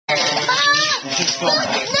No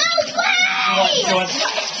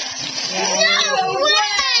way!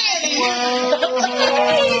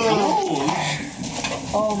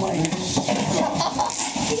 Oh my God.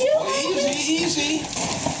 Easy.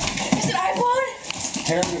 Is it iPod?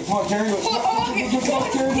 Terry, come on, Terry. Come on.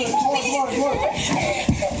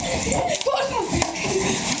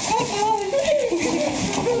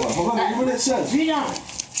 Hold on, read what it says. Read on.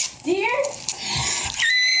 Dear?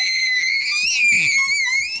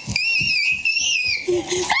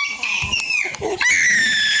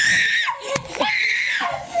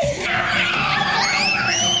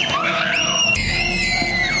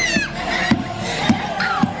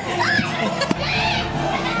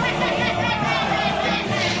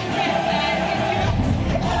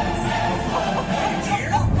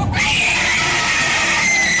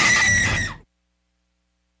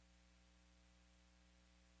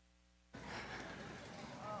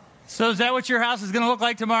 So is that what your house is going to look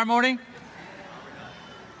like tomorrow morning?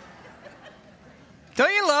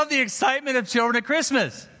 Don't you love the excitement of children at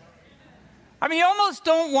Christmas? I mean, you almost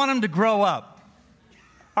don't want them to grow up.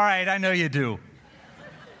 All right, I know you do.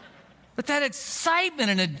 But that excitement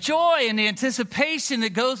and the joy and the anticipation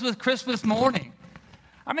that goes with Christmas morning.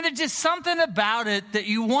 I mean, there's just something about it that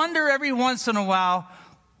you wonder every once in a while,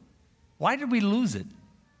 why did we lose it?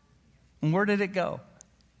 And where did it go?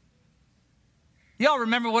 Y'all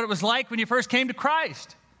remember what it was like when you first came to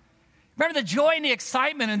Christ. Remember the joy and the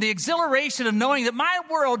excitement and the exhilaration of knowing that my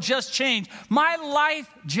world just changed. My life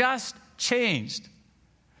just changed.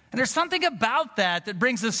 And there's something about that that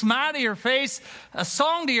brings a smile to your face, a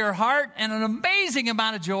song to your heart, and an amazing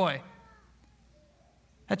amount of joy.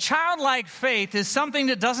 A childlike faith is something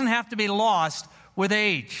that doesn't have to be lost with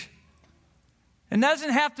age. It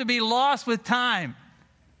doesn't have to be lost with time.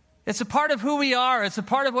 It's a part of who we are. It's a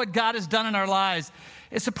part of what God has done in our lives.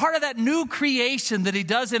 It's a part of that new creation that He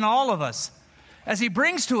does in all of us as He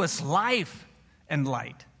brings to us life and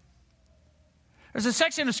light. There's a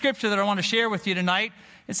section of Scripture that I want to share with you tonight.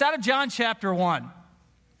 It's out of John chapter 1.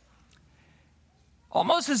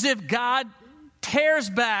 Almost as if God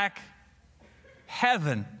tears back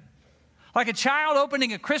heaven, like a child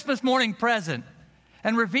opening a Christmas morning present,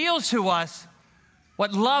 and reveals to us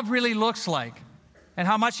what love really looks like and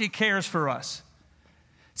how much He cares for us.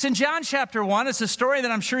 It's in John chapter 1. It's a story that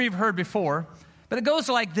I'm sure you've heard before, but it goes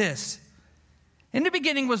like this. In the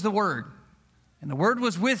beginning was the Word, and the Word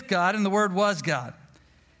was with God, and the Word was God.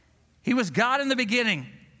 He was God in the beginning.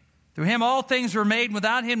 Through Him all things were made.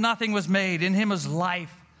 Without Him nothing was made. In Him was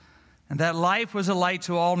life, and that life was a light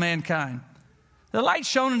to all mankind. The light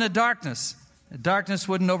shone in the darkness. The darkness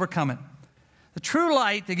wouldn't overcome it. The true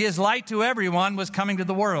light that gives light to everyone was coming to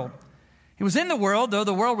the world. He was in the world, though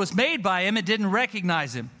the world was made by Him, it didn't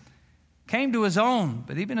recognize Him. Came to His own,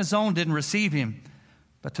 but even His own didn't receive Him.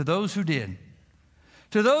 But to those who did,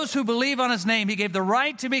 to those who believe on His name, He gave the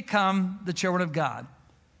right to become the children of God.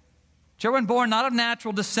 Children born not of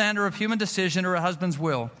natural descent or of human decision or a husband's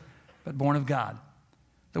will, but born of God.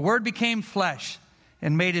 The Word became flesh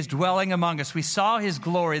and made His dwelling among us. We saw His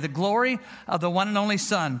glory, the glory of the one and only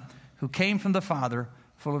Son who came from the Father,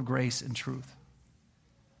 full of grace and truth.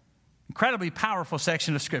 Incredibly powerful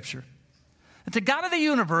section of Scripture. That the God of the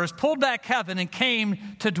universe pulled back heaven and came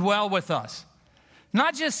to dwell with us.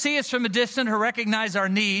 Not just see us from a distance or recognize our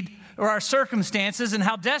need or our circumstances and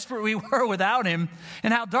how desperate we were without Him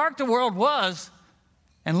and how dark the world was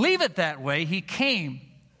and leave it that way. He came.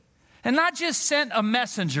 And not just sent a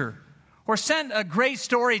messenger or sent a great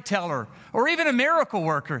storyteller or even a miracle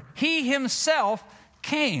worker. He Himself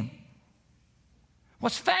came.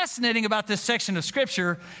 What's fascinating about this section of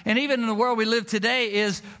Scripture, and even in the world we live today,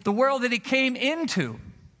 is the world that He came into.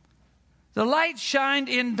 The light shined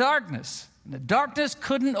in darkness, and the darkness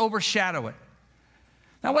couldn't overshadow it.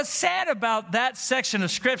 Now, what's sad about that section of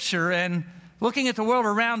Scripture and looking at the world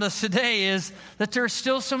around us today is that there's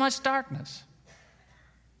still so much darkness.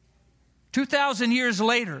 2,000 years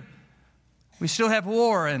later, we still have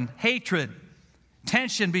war and hatred,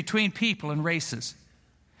 tension between people and races.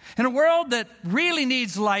 In a world that really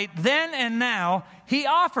needs light then and now, He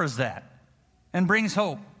offers that and brings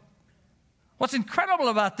hope. What's incredible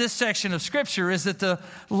about this section of Scripture is that the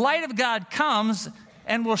light of God comes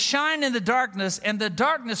and will shine in the darkness, and the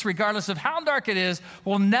darkness, regardless of how dark it is,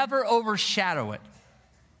 will never overshadow it.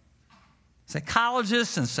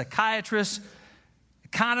 Psychologists and psychiatrists,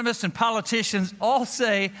 economists and politicians all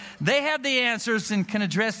say they have the answers and can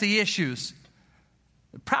address the issues.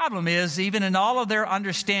 The problem is, even in all of their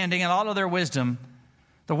understanding and all of their wisdom,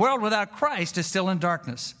 the world without Christ is still in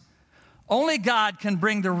darkness. Only God can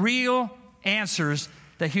bring the real answers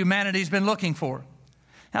that humanity's been looking for.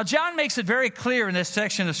 Now, John makes it very clear in this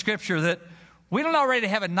section of Scripture that We don't already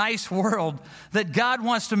have a nice world that God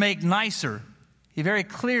wants to make nicer. He very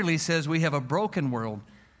clearly says we have a broken world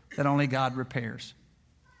that only God repairs.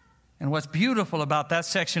 And what's beautiful about that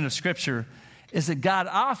section of Scripture is that God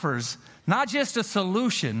offers not just a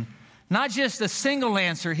solution, not just a single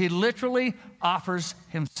answer. He literally offers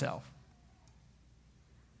himself.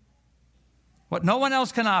 What no one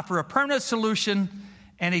else can offer, a permanent solution,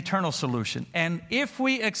 an eternal solution. And if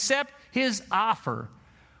we accept his offer,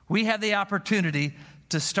 we have the opportunity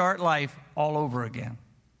to start life all over again.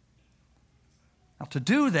 Now, to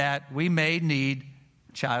do that, we may need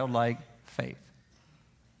childlike faith,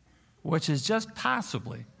 which is just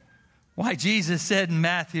possibly why Jesus said in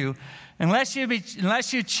Matthew, unless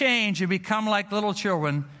you change and become like little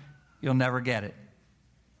children, you'll never get it.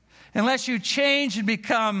 Unless you change and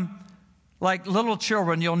become like little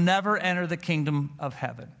children, you'll never enter the kingdom of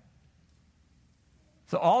heaven.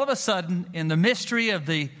 So all of a sudden, in the mystery of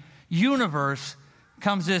the universe,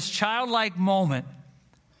 comes this childlike moment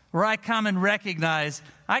where I come and recognize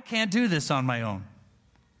I can't do this on my own.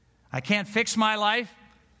 I can't fix my life.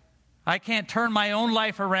 I can't turn my own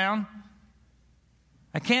life around.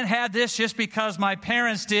 I can't have this just because my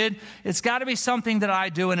parents did. It's got to be something that I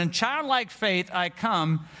do. And in childlike faith, I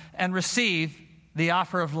come and receive the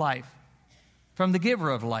offer of life from the giver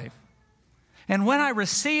of life. And when I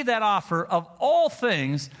receive that offer of all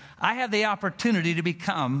things, I have the opportunity to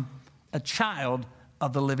become a child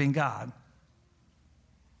of the living God.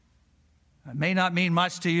 It may not mean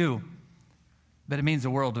much to you, but it means the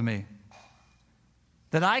world to me.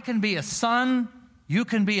 That I can be a son, you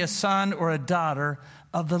can be a son or a daughter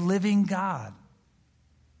of the living God.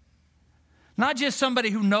 Not just somebody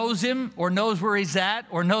who knows him or knows where he's at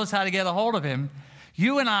or knows how to get a hold of him.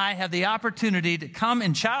 You and I have the opportunity to come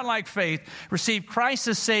in childlike faith, receive Christ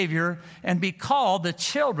as Savior, and be called the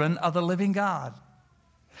children of the living God.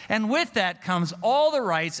 And with that comes all the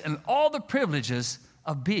rights and all the privileges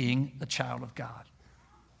of being a child of God.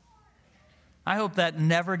 I hope that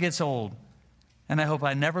never gets old, and I hope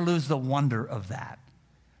I never lose the wonder of that.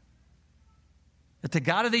 That the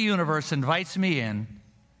God of the universe invites me in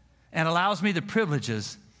and allows me the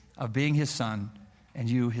privileges of being his son and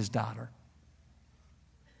you his daughter.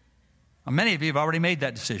 Now, many of you have already made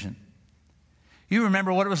that decision. You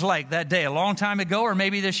remember what it was like that day, a long time ago, or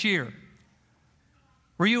maybe this year,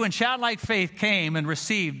 where you in childlike faith came and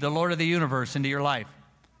received the Lord of the universe into your life.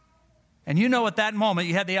 And you know at that moment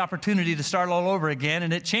you had the opportunity to start all over again,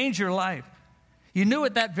 and it changed your life. You knew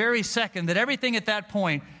at that very second that everything at that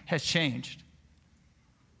point has changed.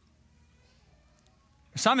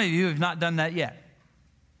 Some of you have not done that yet.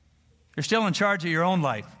 You're still in charge of your own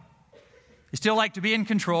life. You still like to be in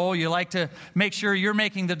control. You like to make sure you're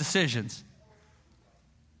making the decisions.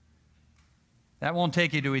 That won't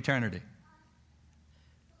take you to eternity.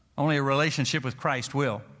 Only a relationship with Christ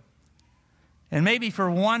will. And maybe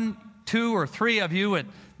for 1, 2, or 3 of you at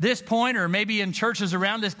this point, or maybe in churches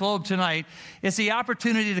around this globe tonight, it's the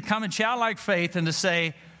opportunity to come in childlike faith and to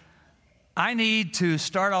say, I need to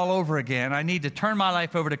start all over again. I need to turn my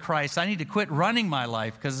life over to Christ. I need to quit running my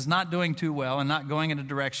life because it's not doing too well and not going in a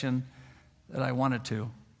direction that I want it to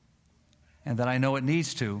and that I know it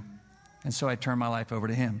needs to. And so I turn my life over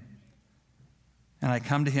to him. And I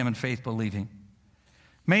come to him in faith believing.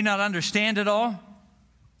 May not understand it all.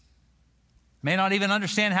 May not even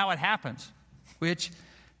understand how it happens, which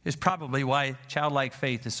is probably why childlike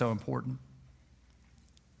faith is so important.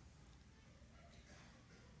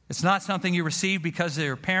 It's not something you receive because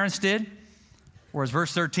your parents did, or as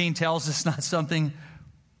verse 13 tells us, not something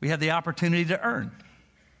we have the opportunity to earn.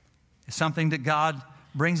 It's something that God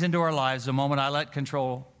brings into our lives the moment I let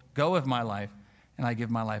control go of my life and I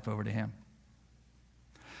give my life over to him.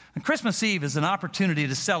 And Christmas Eve is an opportunity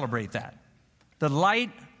to celebrate that. The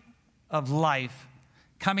light of life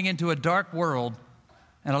coming into a dark world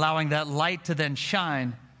and allowing that light to then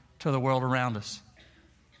shine to the world around us.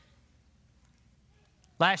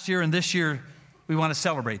 Last year and this year, we want to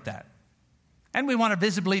celebrate that. And we want to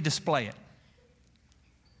visibly display it.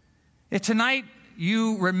 If tonight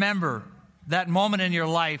you remember that moment in your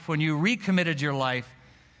life when you recommitted your life,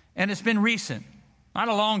 and it's been recent, not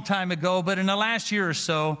a long time ago, but in the last year or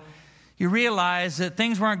so, you realize that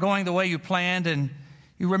things weren't going the way you planned, and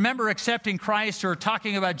you remember accepting Christ or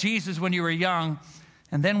talking about Jesus when you were young,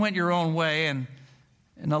 and then went your own way, and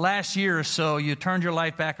in the last year or so, you turned your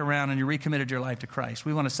life back around and you recommitted your life to Christ.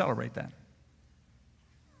 We want to celebrate that.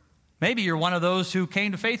 Maybe you're one of those who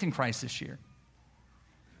came to faith in Christ this year.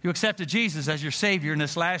 You accepted Jesus as your Savior in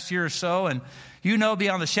this last year or so, and you know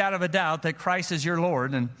beyond the shadow of a doubt that Christ is your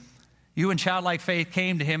Lord, and you in childlike faith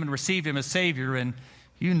came to him and received him as Savior, and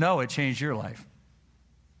you know it changed your life.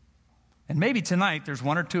 And maybe tonight there's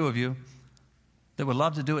one or two of you that would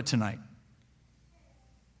love to do it tonight.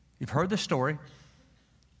 You've heard the story,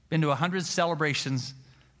 been to 100 celebrations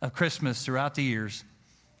of Christmas throughout the years,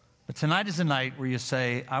 but tonight is the night where you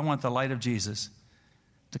say, I want the light of Jesus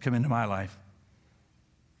to come into my life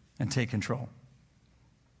and take control.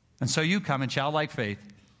 And so you come in childlike faith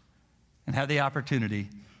and have the opportunity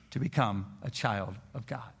to become a child of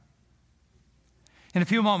God. In a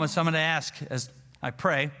few moments, I'm going to ask, as I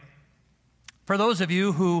pray, for those of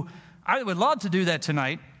you who either would love to do that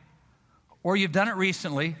tonight, or you've done it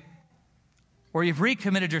recently, or you've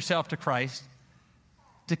recommitted yourself to Christ,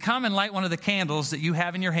 to come and light one of the candles that you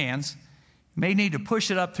have in your hands. You may need to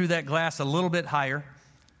push it up through that glass a little bit higher,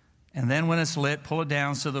 and then when it's lit, pull it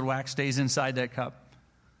down so the wax stays inside that cup.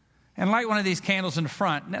 And light one of these candles in the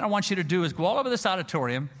front. And then I want you to do is go all over this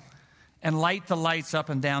auditorium and light the lights up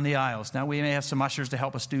and down the aisles. Now, we may have some ushers to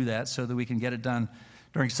help us do that so that we can get it done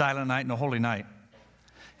during Silent Night and the Holy Night.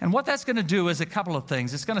 And what that's going to do is a couple of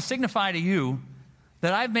things. It's going to signify to you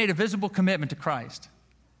that I've made a visible commitment to Christ.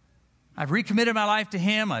 I've recommitted my life to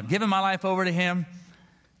Him. I've given my life over to Him.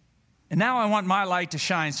 And now I want my light to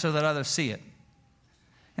shine so that others see it.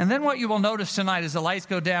 And then what you will notice tonight as the lights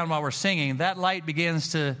go down while we're singing, that light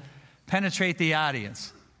begins to penetrate the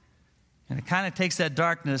audience. And it kind of takes that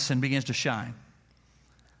darkness and begins to shine.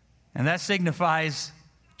 And that signifies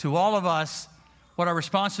to all of us what our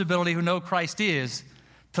responsibility who know Christ is,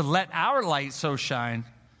 to let our light so shine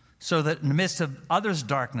so that in the midst of others'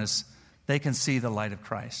 darkness, they can see the light of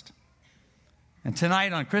Christ. And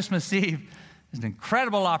tonight on Christmas Eve is an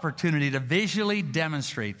incredible opportunity to visually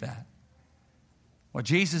demonstrate that. What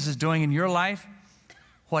Jesus is doing in your life,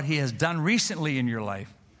 what He has done recently in your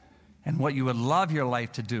life, and what you would love your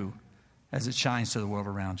life to do as it shines to the world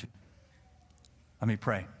around you. Let me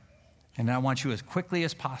pray. And I want you as quickly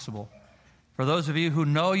as possible, for those of you who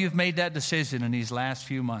know you've made that decision in these last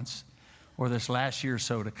few months or this last year or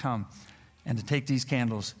so, to come and to take these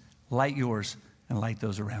candles, light yours, and light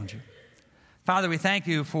those around you. Father, we thank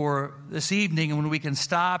you for this evening when we can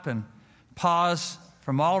stop and pause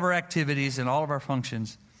from all of our activities and all of our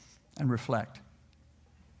functions and reflect.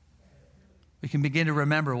 We can begin to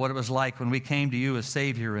remember what it was like when we came to you as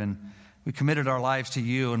Savior and we committed our lives to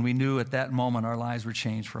you, and we knew at that moment our lives were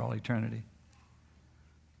changed for all eternity.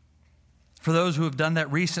 For those who have done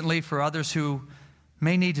that recently, for others who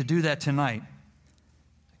may need to do that tonight,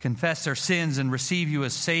 confess their sins and receive you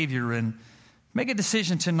as Savior and make a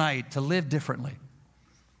decision tonight to live differently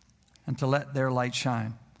and to let their light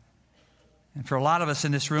shine. And for a lot of us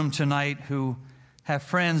in this room tonight who have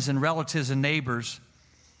friends and relatives and neighbors,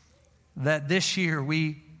 that this year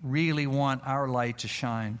we really want our light to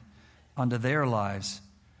shine onto their lives.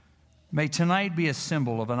 May tonight be a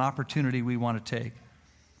symbol of an opportunity we want to take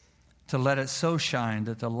to let it so shine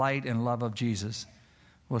that the light and love of Jesus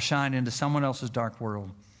will shine into someone else's dark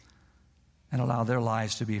world and allow their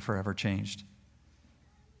lives to be forever changed.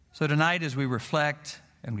 So tonight, as we reflect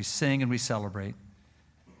and we sing and we celebrate,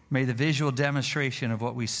 may the visual demonstration of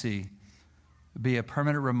what we see be a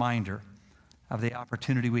permanent reminder of the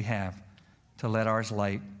opportunity we have to let our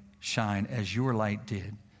light shine as your light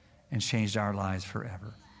did and changed our lives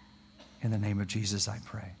forever. In the name of Jesus, I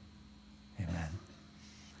pray. Amen.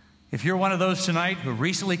 If you're one of those tonight who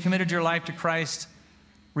recently committed your life to Christ,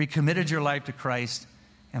 recommitted your life to Christ,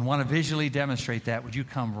 and want to visually demonstrate that, would you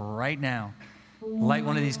come right now, light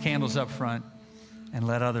one of these candles up front, and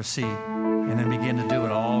let others see, and then begin to do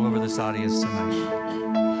it all over this audience tonight. All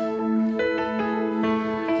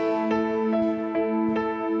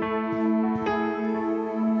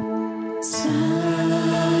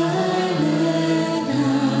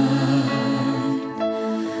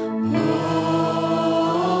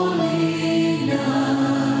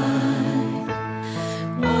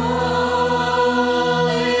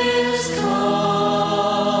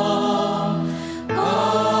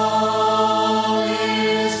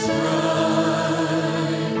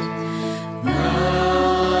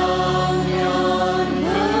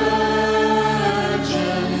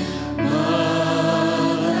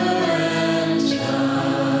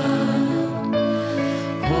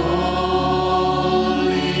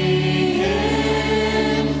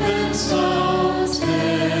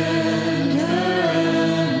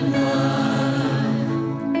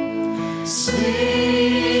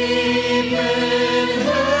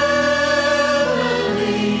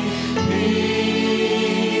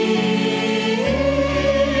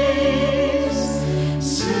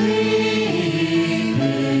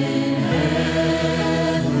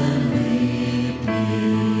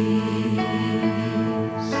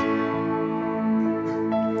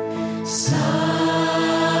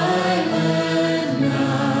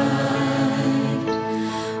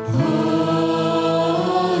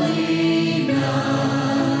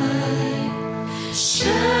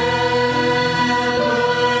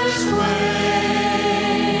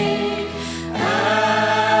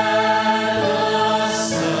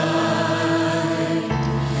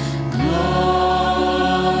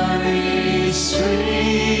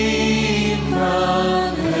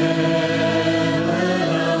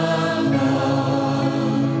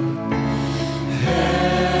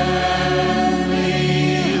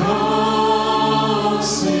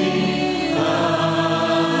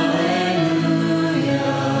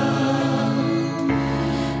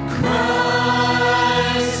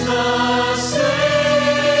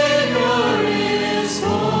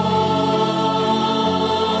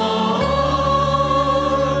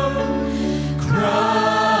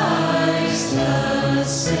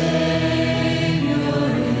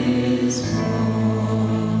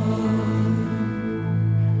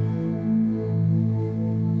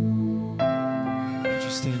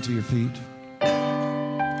stand to your feet?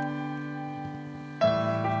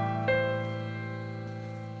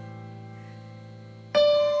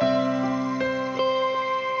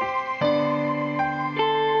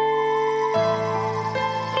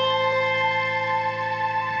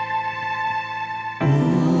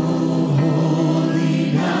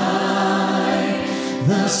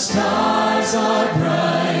 The stars are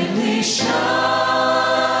brightly shining.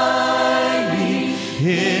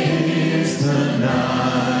 It is the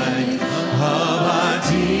night of our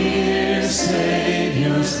dear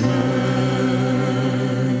Savior's birth.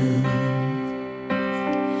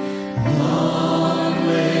 Long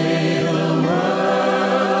lay the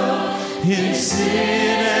world in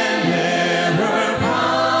sin and error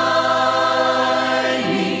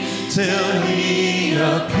pining, till He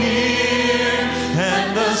appeared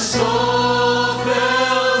and the soul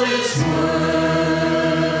felt its worth.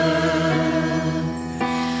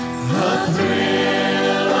 A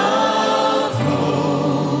thrill of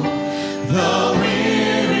hope, the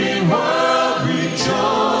weary world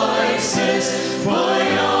rejoices, for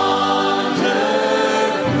yonder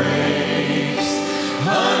breaks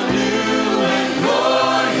a new and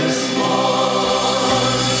glorious morn.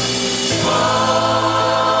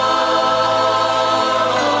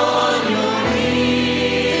 On your knees,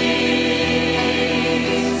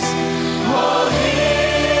 oh,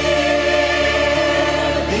 hear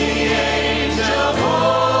the angel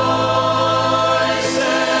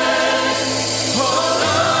voices, oh,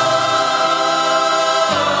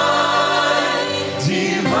 light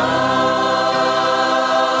divine,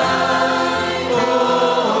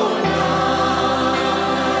 oh, night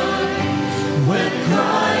when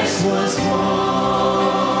Christ was born,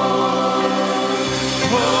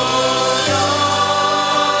 oh,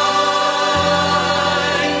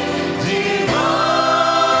 night divine,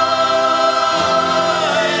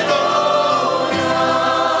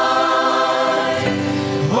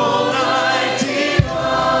 oh, night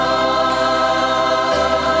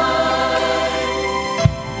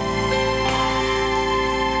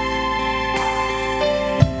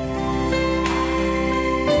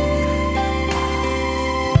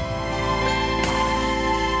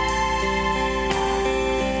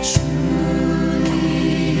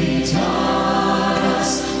Truly taught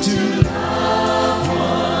us to love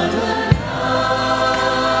one another.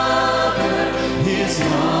 His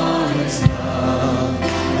law is love,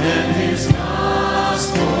 and His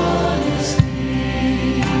gospel is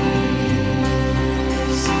peace.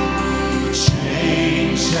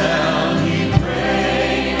 Change shall He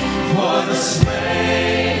bring, for the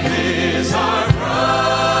slave is our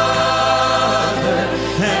brother,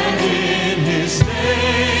 and in His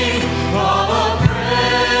name all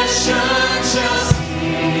oppression shall cease.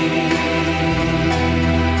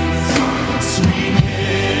 Sweet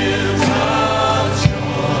hymns of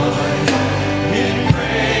joy in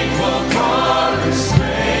grateful chorus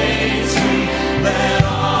strains we let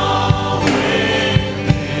all within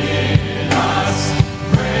us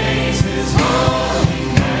praise His holy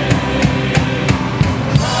name.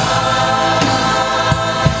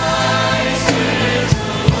 Christ is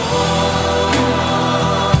the Lord.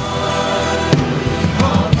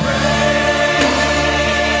 Oh, praise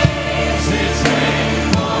His name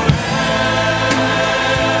forever.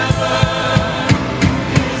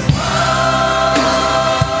 His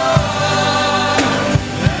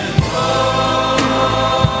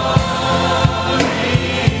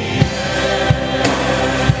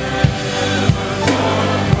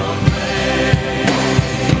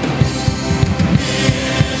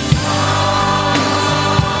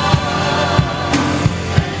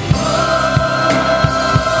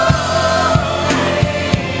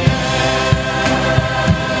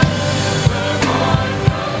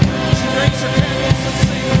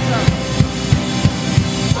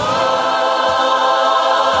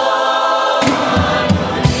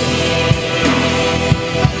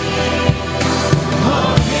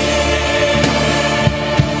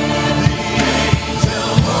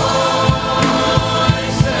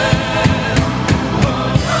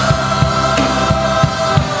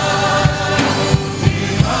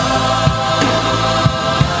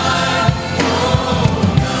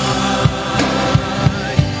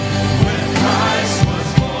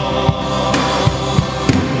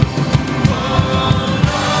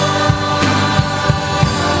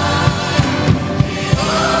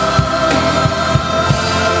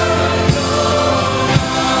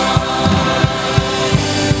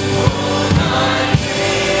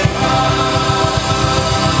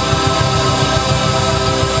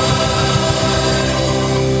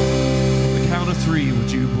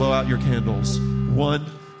blow out your candles. 1,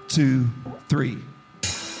 2, 3.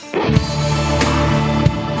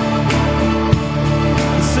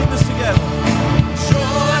 sing this together.